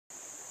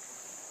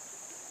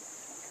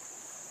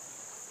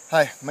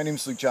Hi, my name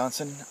is Luke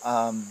Johnson.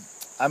 I'm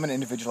an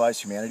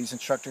individualized humanities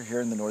instructor here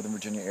in the Northern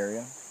Virginia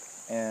area,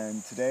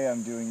 and today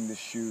I'm doing this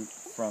shoot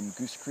from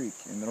Goose Creek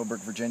in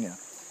Middleburg, Virginia.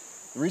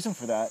 The reason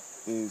for that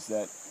is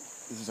that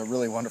this is a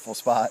really wonderful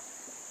spot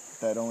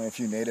that only a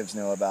few natives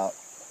know about.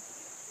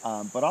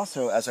 But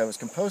also, as I was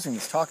composing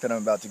this talk that I'm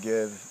about to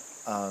give,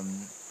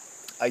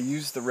 I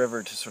used the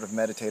river to sort of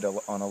meditate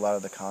on a lot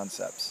of the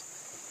concepts.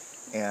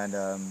 And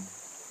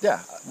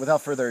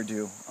without further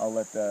ado, I'll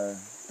let the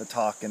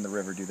talk and the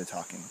river do the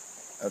talking.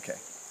 Okay.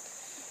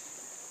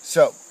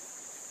 So,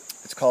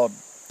 it's called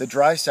The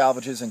Dry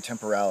Salvages and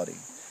Temporality.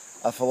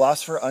 A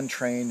philosopher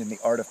untrained in the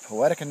art of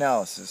poetic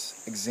analysis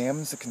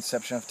examines the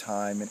conception of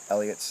time in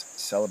Eliot's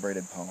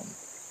celebrated poem.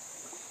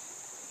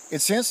 It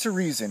stands to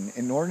reason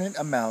inordinate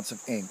amounts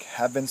of ink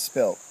have been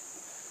spilt,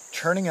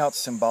 churning out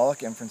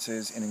symbolic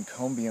inferences in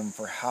encomium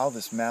for how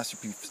this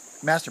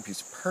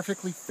masterpiece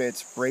perfectly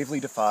fits, bravely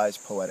defies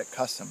poetic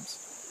customs.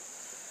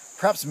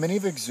 Perhaps many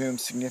have exhumed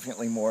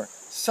significantly more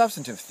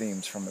substantive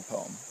themes from the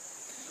poem.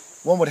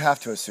 One would have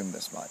to assume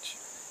this much.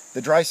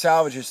 The Dry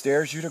Salvages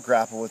dares you to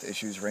grapple with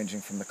issues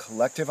ranging from the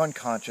collective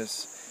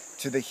unconscious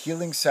to the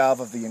healing salve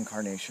of the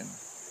incarnation.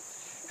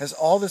 Has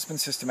all this been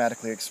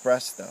systematically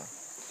expressed, though?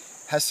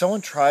 Has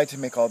someone tried to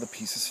make all the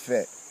pieces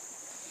fit?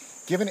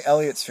 Given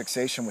Eliot's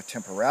fixation with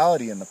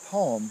temporality in the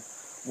poem,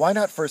 why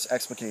not first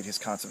explicate his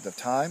concept of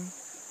time,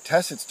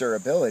 test its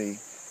durability,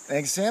 and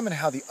examine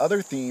how the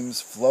other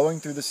themes flowing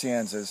through the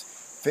stanzas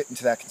fit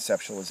into that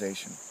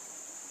conceptualization?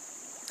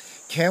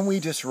 Can we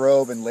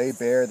disrobe and lay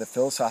bare the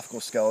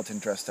philosophical skeleton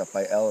dressed up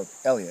by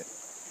Eliot?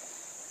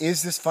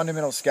 Is this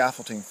fundamental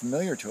scaffolding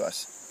familiar to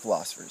us,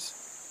 philosophers?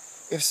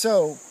 If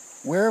so,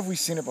 where have we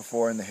seen it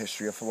before in the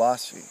history of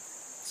philosophy?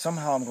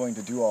 Somehow I'm going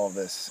to do all of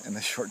this in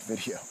this short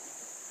video.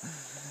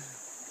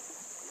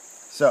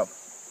 So,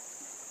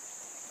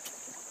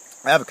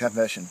 I have a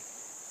confession.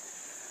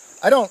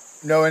 I don't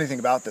know anything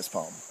about this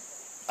poem.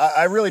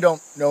 I really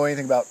don't know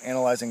anything about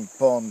analyzing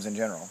poems in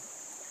general.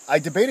 I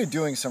debated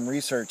doing some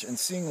research and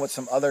seeing what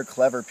some other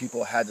clever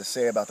people had to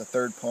say about the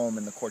third poem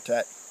in the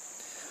quartet.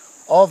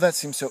 All of that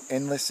seems so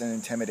endless and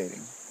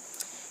intimidating.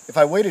 If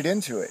I waded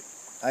into it,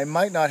 I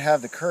might not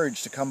have the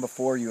courage to come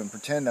before you and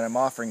pretend that I'm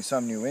offering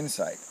some new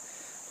insight.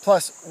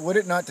 Plus, would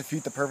it not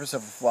defeat the purpose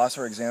of a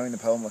philosopher examining the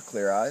poem with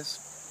clear eyes?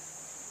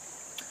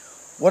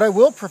 What I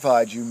will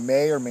provide you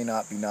may or may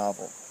not be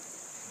novel.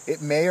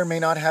 It may or may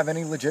not have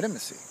any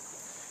legitimacy.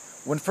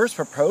 When first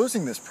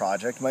proposing this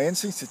project, my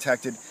instincts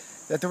detected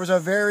that there was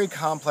a very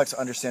complex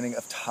understanding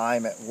of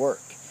time at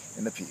work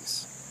in the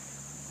piece.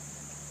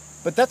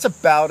 But that's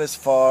about as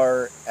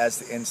far as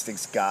the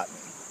instincts got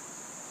me.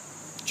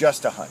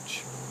 Just a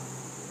hunch.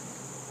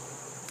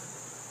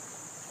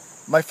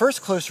 My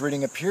first close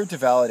reading appeared to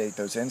validate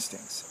those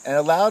instincts and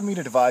allowed me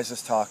to devise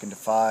this talk into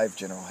 5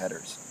 general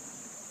headers.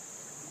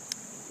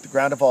 The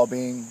ground of all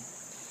being,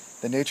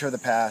 the nature of the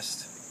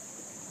past,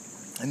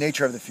 the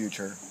nature of the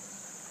future,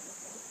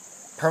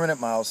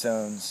 permanent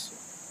milestones,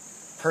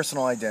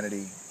 personal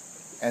identity,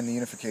 and the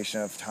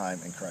unification of time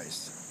in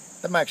Christ.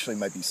 That actually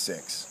might be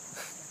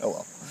 6. Oh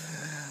well.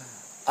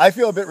 I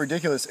feel a bit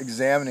ridiculous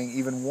examining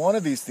even one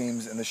of these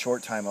themes in the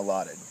short time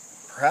allotted.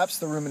 Perhaps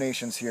the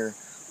ruminations here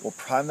will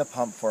prime the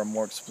pump for a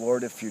more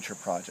explorative future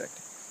project.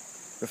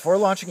 Before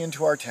launching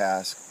into our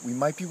task, we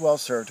might be well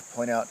served to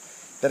point out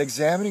that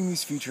examining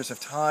these features of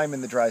time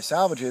in the Dry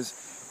Salvages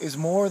is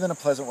more than a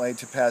pleasant way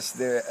to pass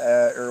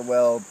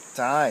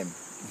time.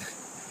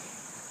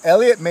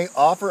 Eliot may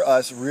offer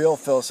us real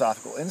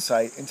philosophical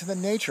insight into the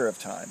nature of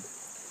time.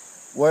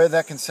 Whether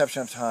that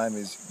conception of time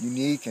is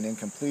unique and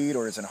incomplete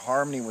or is in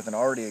harmony with an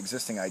already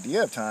existing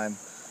idea of time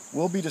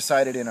will be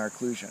decided in our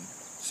conclusion.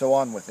 So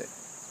on with it.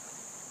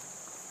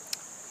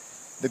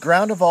 The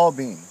ground of all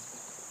being.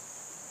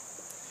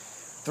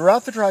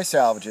 Throughout the Dry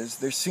Salvages,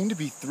 there seem to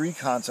be 3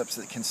 concepts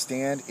that can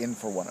stand in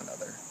for one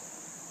another.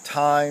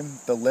 Time,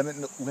 the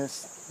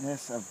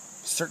limitlessness of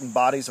certain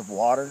bodies of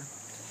water,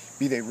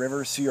 be they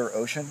river, sea, or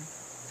ocean,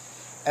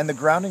 and the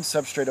grounding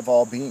substrate of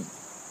all being.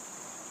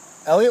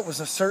 Eliot was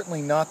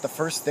certainly not the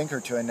first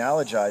thinker to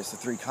analogize the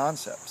 3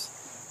 concepts,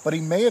 but he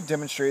may have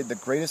demonstrated the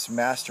greatest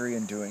mastery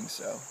in doing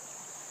so.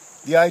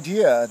 The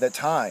idea that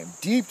time,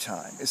 deep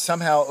time, is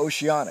somehow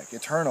oceanic,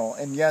 eternal,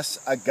 and yes,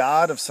 a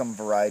god of some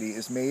variety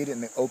is made in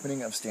the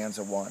opening of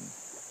stanza 1.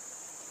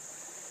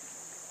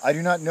 I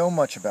do not know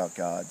much about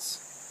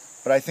gods,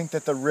 but I think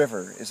that the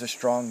river is a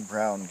strong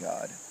brown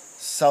god,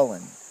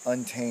 sullen,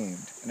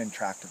 untamed, and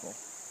intractable.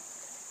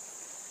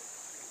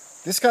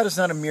 This god is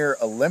not a mere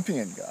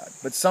Olympian god,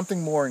 but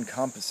something more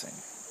encompassing.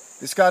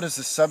 This god is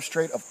the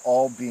substrate of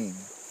all being.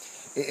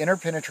 It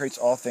interpenetrates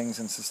all things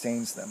and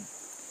sustains them.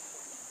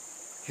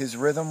 His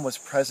rhythm was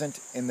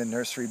present in the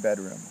nursery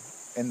bedroom,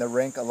 in the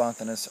rank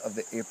ailanthus of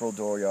the April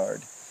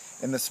dooryard,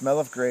 in the smell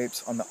of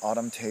grapes on the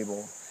autumn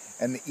table,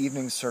 and the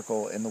evening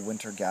circle in the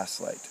winter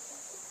gaslight.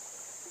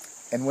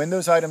 And when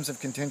those items of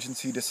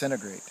contingency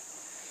disintegrate,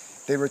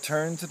 they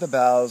return to the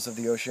bowels of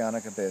the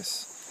oceanic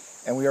abyss,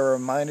 and we are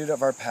reminded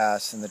of our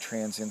past and the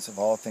transience of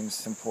all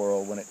things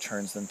temporal when it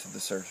turns them to the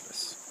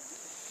surface.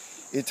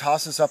 It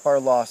tosses up our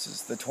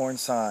losses, the torn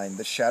sign,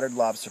 the shattered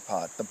lobster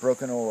pot, the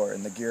broken oar,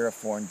 and the gear of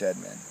foreign dead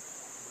men.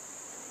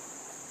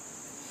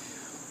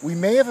 We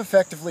may have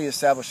effectively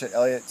established that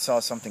Eliot saw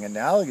something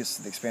analogous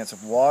to the expanse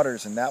of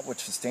waters and that which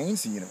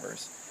sustains the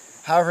universe.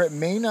 However, it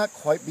may not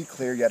quite be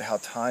clear yet how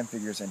time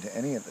figures into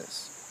any of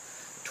this.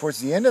 Towards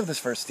the end of this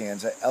first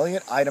stanza,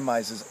 Eliot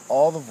itemizes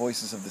all the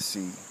voices of the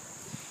sea.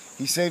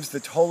 He saves the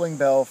tolling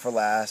bell for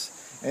last,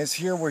 and it's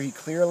here where he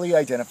clearly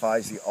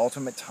identifies the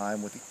ultimate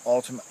time with the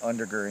ultimate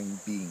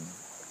undergirding being.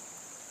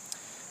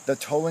 The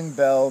tolling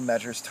bell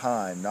measures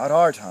time, not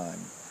our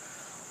time,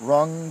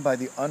 rung by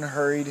the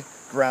unhurried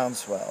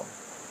groundswell.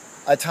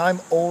 A time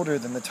older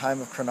than the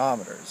time of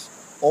chronometers,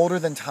 older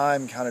than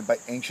time counted by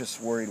anxious,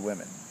 worried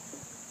women.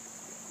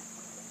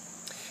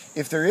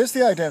 If there is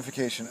the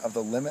identification of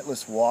the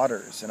limitless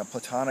waters and a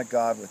Platonic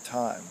God with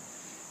time,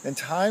 then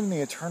time and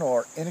the eternal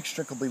are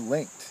inextricably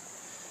linked.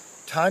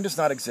 Time does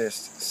not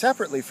exist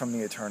separately from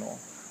the eternal,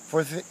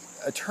 for if the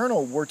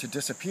eternal were to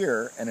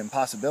disappear, an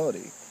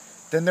impossibility,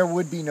 then there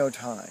would be no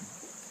time.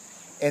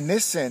 In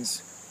this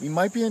sense, we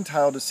might be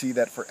entitled to see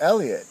that for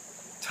Eliot,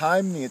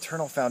 time and the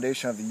eternal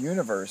foundation of the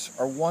universe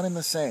are one and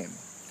the same,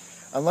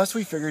 unless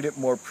we figured it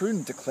more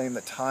prudent to claim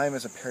that time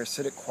is a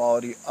parasitic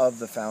quality of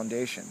the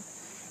foundation,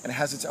 and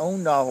has its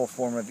own novel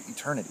form of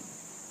eternity.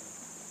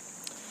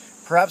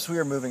 Perhaps we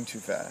are moving too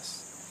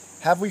fast.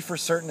 Have we for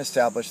certain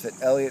established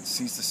that Eliot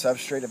sees the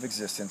substrate of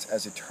existence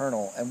as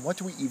eternal, and what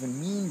do we even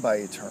mean by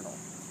eternal?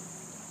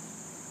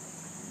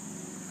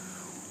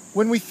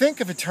 When we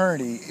think of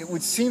eternity, it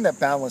would seem that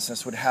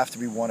boundlessness would have to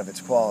be one of its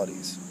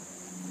qualities,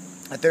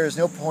 that there is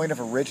no point of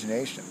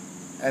origination,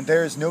 and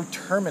there is no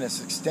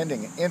terminus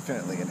extending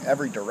infinitely in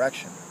every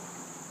direction.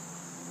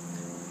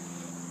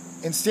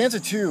 In stanza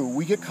 2,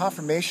 we get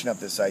confirmation of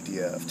this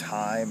idea of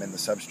time and the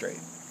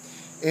substrate.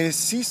 It is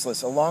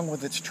ceaseless along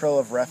with its trill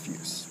of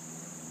refuse.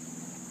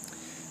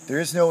 There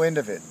is no end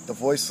of it, the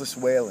voiceless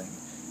wailing,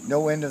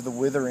 no end of the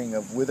withering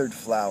of withered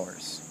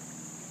flowers.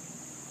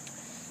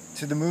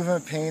 To the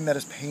movement of pain that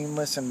is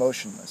painless and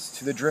motionless,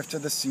 to the drift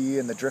of the sea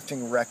and the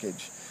drifting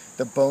wreckage,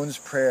 the bone's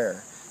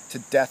prayer, to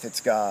death its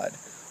God,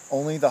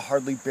 only the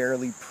hardly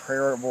barely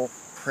prayerable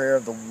prayer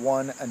of the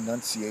one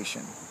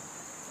Annunciation.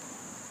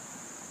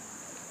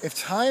 If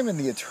time and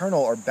the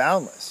eternal are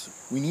boundless,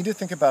 we need to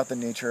think about the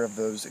nature of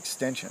those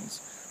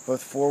extensions,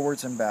 both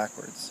forwards and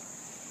backwards.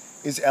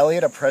 Is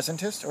Eliot a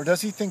presentist, or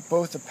does he think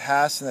both the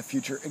past and the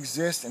future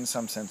exist in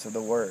some sense of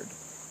the word?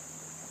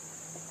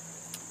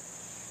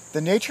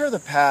 The nature of the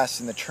past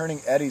in the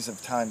churning eddies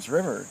of time's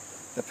river,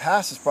 the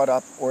past is brought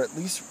up, or at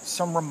least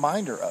some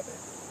reminder of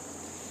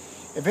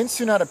it. Events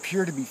do not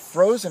appear to be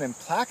frozen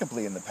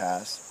implacably in the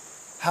past.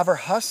 However,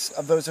 husks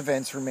of those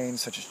events remain,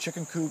 such as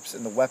chicken coops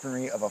and the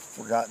weaponry of a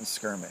forgotten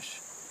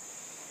skirmish.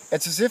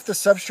 It's as if the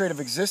substrate of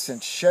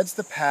existence sheds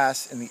the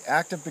past in the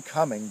act of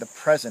becoming the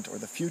present or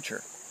the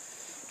future.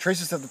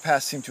 Traces of the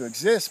past seem to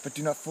exist, but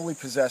do not fully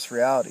possess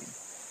reality.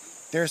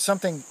 There is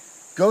something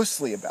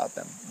ghostly about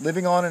them,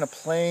 living on in a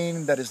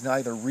plane that is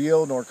neither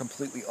real nor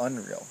completely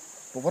unreal.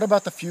 But what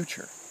about the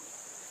future?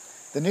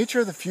 The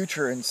nature of the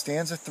future in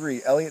stanza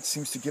 3, Eliot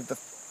seems to give the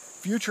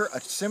future a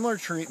similar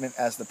treatment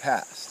as the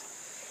past,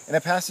 in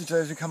a passage that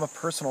has become a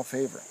personal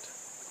favorite.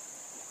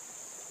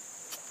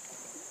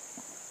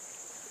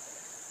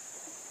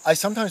 I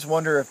sometimes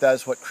wonder if that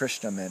is what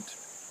Krishna meant,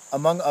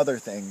 among other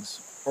things,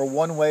 or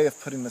one way of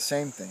putting the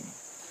same thing,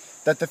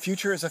 that the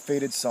future is a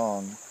faded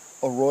song,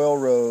 a royal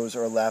rose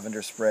or a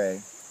lavender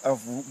spray,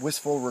 of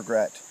wistful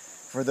regret,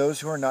 for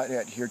those who are not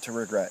yet here to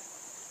regret,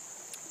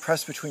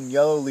 pressed between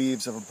yellow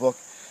leaves of a book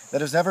that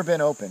has never been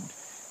opened,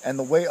 and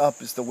the way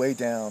up is the way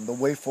down, the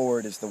way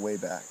forward is the way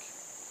back.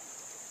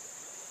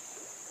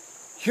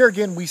 Here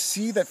again, we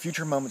see that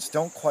future moments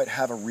don't quite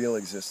have a real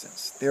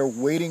existence. They are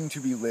waiting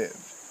to be lived.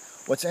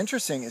 What's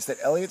interesting is that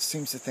Eliot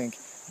seems to think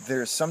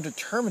there is some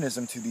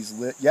determinism to these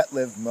yet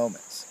lived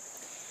moments.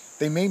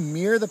 They may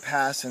mirror the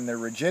past in their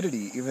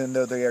rigidity, even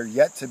though they are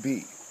yet to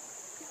be.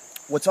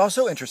 What's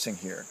also interesting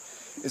here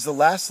is the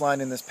last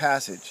line in this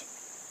passage.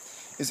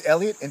 Is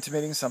Eliot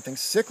intimating something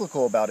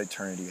cyclical about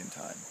eternity and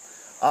time?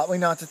 Ought we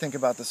not to think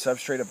about the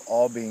substrate of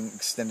all being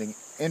extending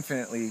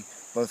infinitely,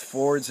 both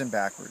forwards and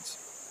backwards,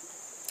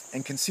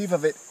 and conceive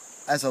of it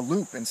as a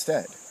loop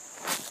instead?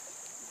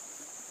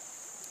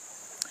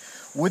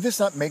 Would this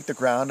not make the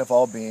ground of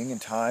all being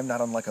and time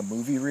not unlike a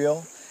movie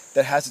reel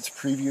that has its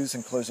previews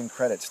and closing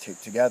credits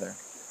taped together?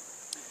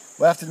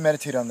 We'll have to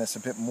meditate on this a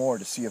bit more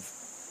to see if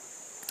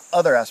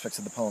other aspects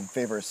of the poem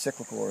favor a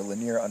cyclical or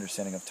linear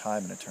understanding of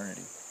time and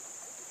eternity.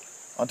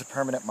 On to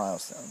permanent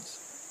milestones.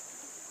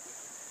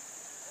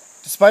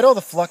 Despite all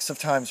the flux of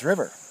time's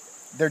river,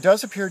 there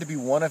does appear to be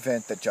one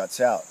event that juts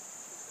out.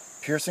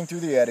 Piercing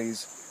through the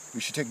eddies, we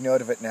should take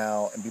note of it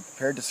now and be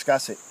prepared to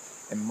discuss it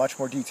in much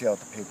more detail at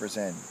the paper's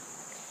end.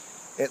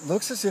 It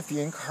looks as if the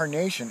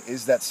incarnation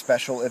is that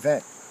special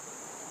event.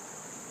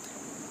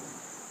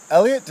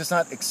 Eliot does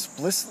not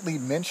explicitly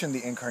mention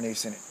the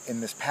incarnation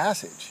in this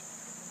passage.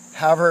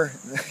 However,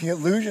 the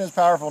allusion is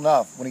powerful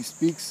enough when he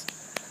speaks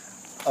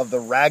of the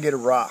ragged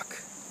rock.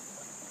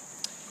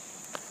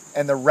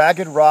 And the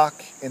ragged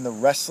rock in the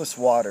restless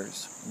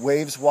waters,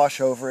 waves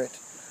wash over it,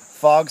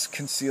 fogs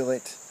conceal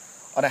it.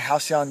 On a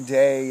halcyon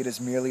day, it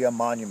is merely a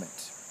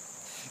monument.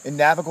 In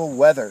navigable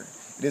weather,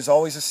 it is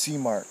always a sea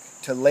mark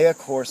to lay a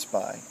course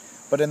by,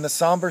 but in the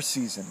somber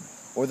season,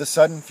 or the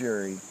sudden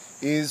fury,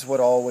 is what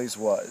always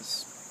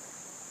was.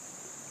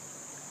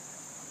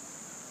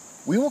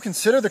 We will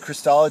consider the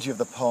Christology of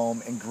the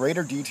poem in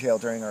greater detail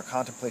during our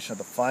contemplation of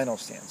the final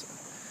stanza.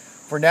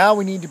 For now,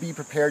 we need to be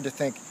prepared to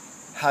think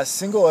how a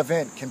single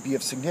event can be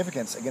of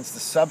significance against the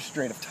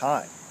substrate of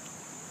time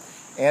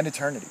and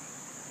eternity.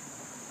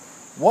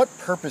 What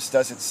purpose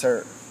does it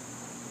serve?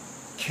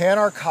 Can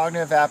our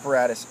cognitive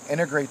apparatus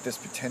integrate this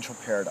potential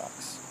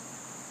paradox?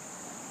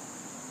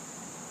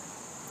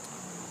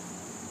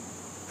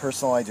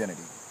 Personal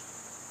identity.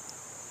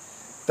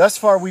 Thus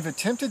far, we've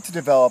attempted to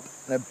develop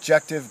an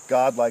objective,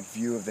 godlike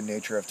view of the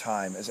nature of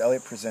time, as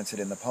Eliot presents it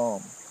in the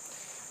poem.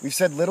 We've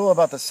said little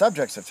about the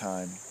subjects of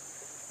time.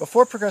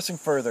 Before progressing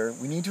further,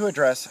 we need to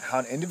address how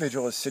an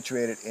individual is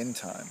situated in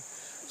time,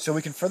 so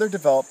we can further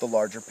develop the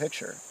larger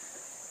picture.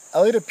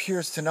 Eliot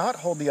appears to not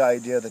hold the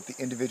idea that the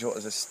individual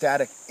is a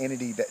static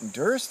entity that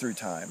endures through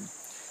time.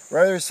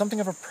 Rather, is something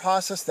of a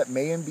process that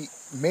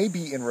may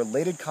be in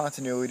related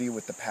continuity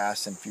with the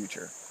past and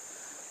future.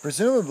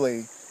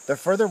 Presumably, the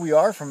further we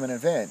are from an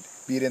event,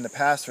 be it in the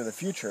past or the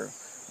future,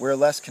 we're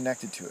less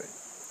connected to it.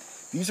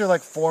 These are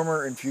like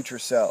former and future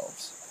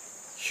selves.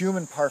 Hume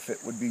and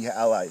Parfit would be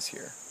allies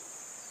here.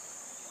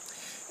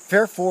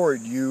 Fare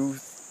forward, you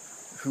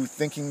who,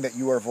 thinking that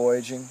you are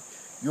voyaging,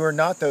 you are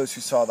not those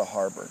who saw the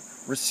harbor.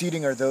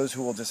 Receding are those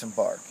who will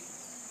disembark.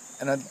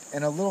 And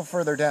a little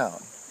further down.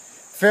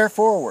 Fare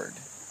forward,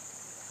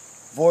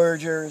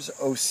 voyagers,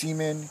 O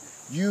seamen,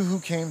 you who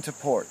came to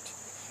port,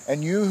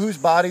 and you whose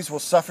bodies will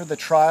suffer the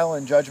trial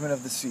and judgment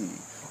of the sea,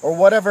 or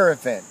whatever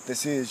event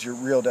this is your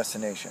real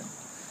destination.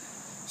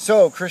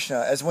 So, Krishna,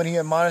 as when he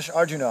admonished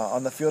Arjuna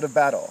on the field of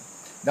battle,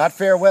 not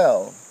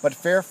farewell, but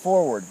fare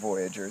forward,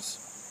 voyagers.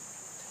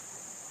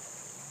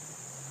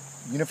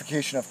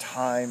 Unification of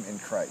time in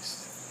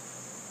Christ.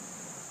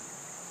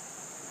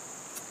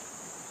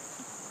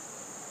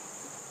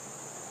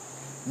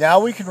 Now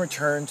we can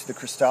return to the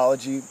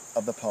Christology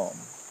of the poem.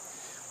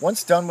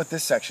 Once done with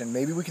this section,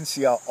 maybe we can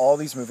see how all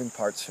these moving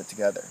parts fit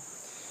together.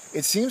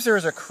 It seems there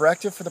is a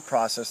corrective for the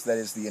process that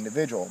is the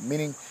individual,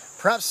 meaning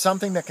perhaps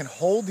something that can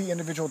hold the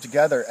individual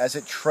together as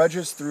it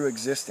trudges through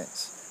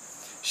existence,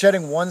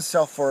 shedding one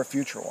self for a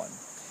future one.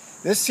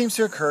 This seems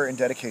to occur in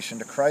dedication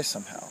to Christ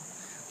somehow.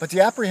 But to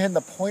apprehend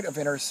the point of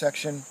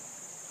intersection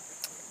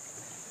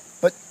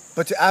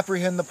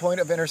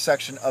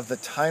of the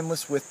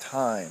timeless with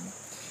time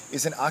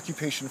is an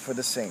occupation for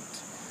the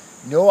saint.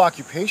 No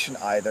occupation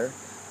either,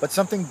 but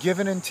something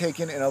given and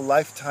taken in a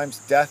lifetime's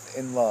death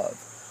in love,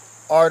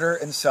 ardor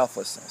and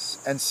selflessness,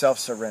 and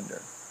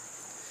self-surrender.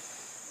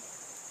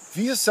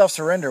 Via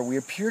self-surrender, we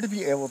appear to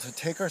be able to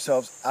take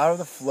ourselves out of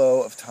the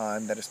flow of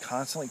time that is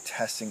constantly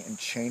testing and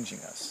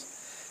changing us.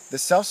 The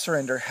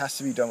self-surrender has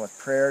to be done with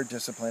prayer,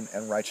 discipline,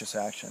 and righteous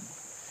action.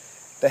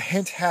 The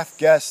hint half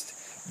guessed,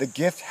 the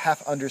gift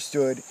half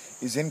understood,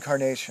 is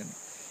incarnation.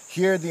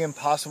 Here the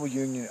impossible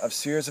union of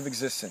spheres of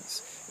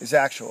existence is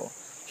actual.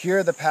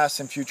 Here the past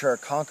and future are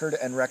conquered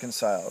and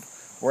reconciled,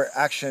 where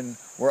action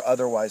were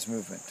otherwise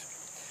movement.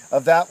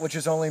 Of that which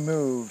is only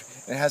moved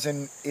and has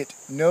in it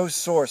no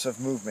source of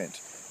movement,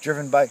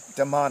 driven by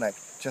demonic,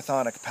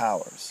 chthonic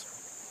powers.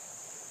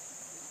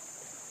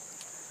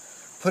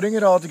 Putting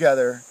it all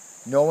together,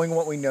 knowing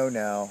what we know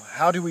now,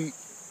 how do we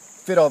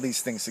fit all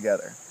these things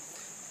together?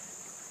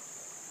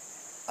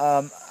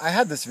 I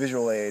had this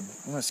visual aid.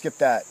 I'm going to skip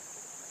that.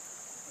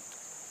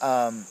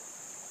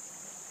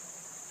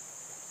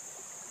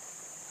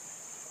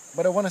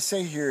 What I want to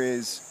say here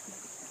is,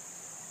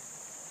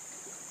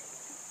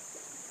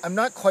 I'm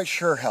not quite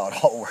sure how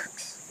it all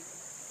works.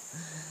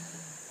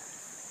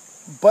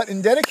 But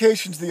in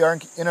dedication to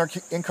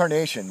the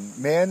incarnation,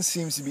 man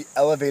seems to be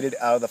elevated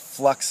out of the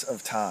flux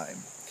of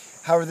time.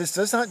 However, this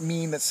does not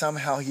mean that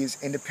somehow he is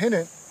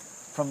independent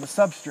from the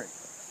substrate.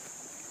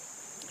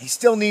 He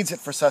still needs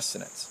it for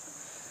sustenance.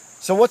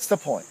 So what's the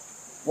point?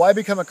 Why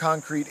become a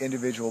concrete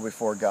individual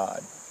before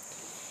God?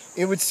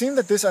 It would seem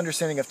that this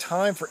understanding of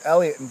time for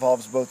Eliot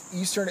involves both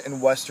Eastern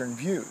and Western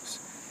views.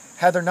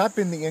 Had there not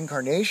been the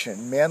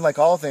incarnation, man, like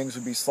all things,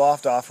 would be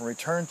sloughed off and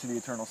returned to the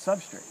eternal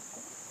substrate.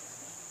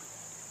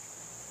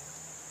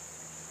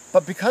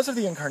 But because of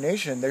the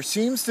incarnation, there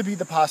seems to be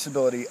the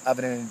possibility of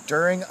an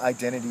enduring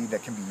identity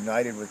that can be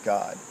united with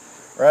God,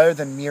 rather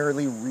than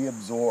merely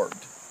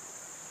reabsorbed.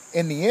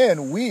 In the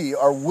end, we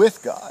are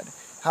with God.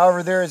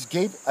 However, there is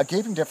a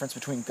gaping difference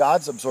between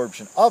God's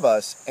absorption of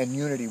us and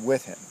unity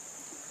with Him.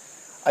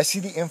 I see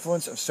the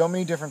influence of so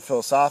many different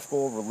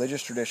philosophical,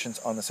 religious traditions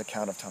on this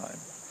account of time.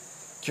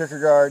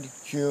 Kierkegaard,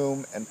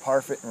 Hume, and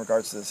Parfit in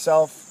regards to the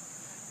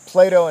self,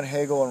 Plato and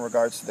Hegel in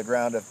regards to the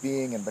ground of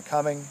being and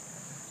becoming,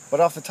 but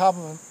off the top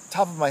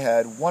of my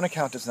head, one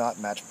account does not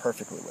match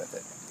perfectly with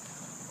it.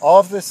 All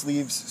of this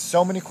leaves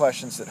so many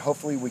questions that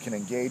hopefully we can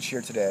engage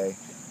here today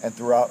and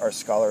throughout our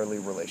scholarly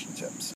relationships.